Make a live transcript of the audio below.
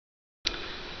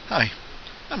Hi,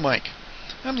 I'm Mike.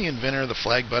 I'm the inventor of the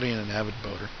Flag Buddy and an avid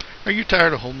boater. Are you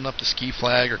tired of holding up the ski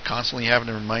flag or constantly having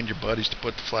to remind your buddies to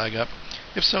put the flag up?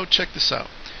 If so, check this out.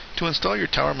 To install your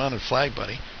tower-mounted Flag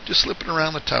Buddy, just slip it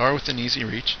around the tower with an easy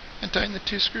reach and tighten the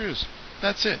 2 screws.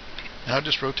 That's it. Now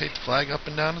just rotate the flag up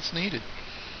and down as needed.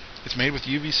 It's made with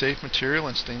UV-safe material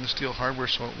and stainless steel hardware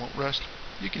so it won't rust.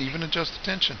 You can even adjust the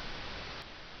tension.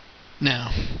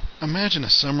 Now, imagine a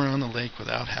summer on the lake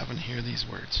without having to hear these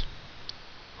words.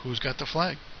 Who's got the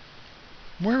flag?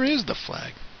 Where is the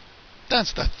flag?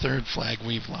 That's the 3rd flag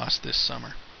we've lost this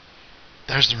summer.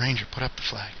 There's the ranger put up the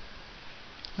flag.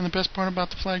 And the best part about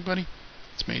the Flag Buddy?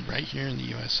 It's made right here in the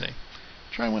USA.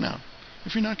 Try one out.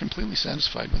 If you're not completely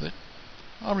satisfied with it,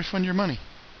 I'll refund your money.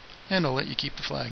 And I'll let you keep the flag.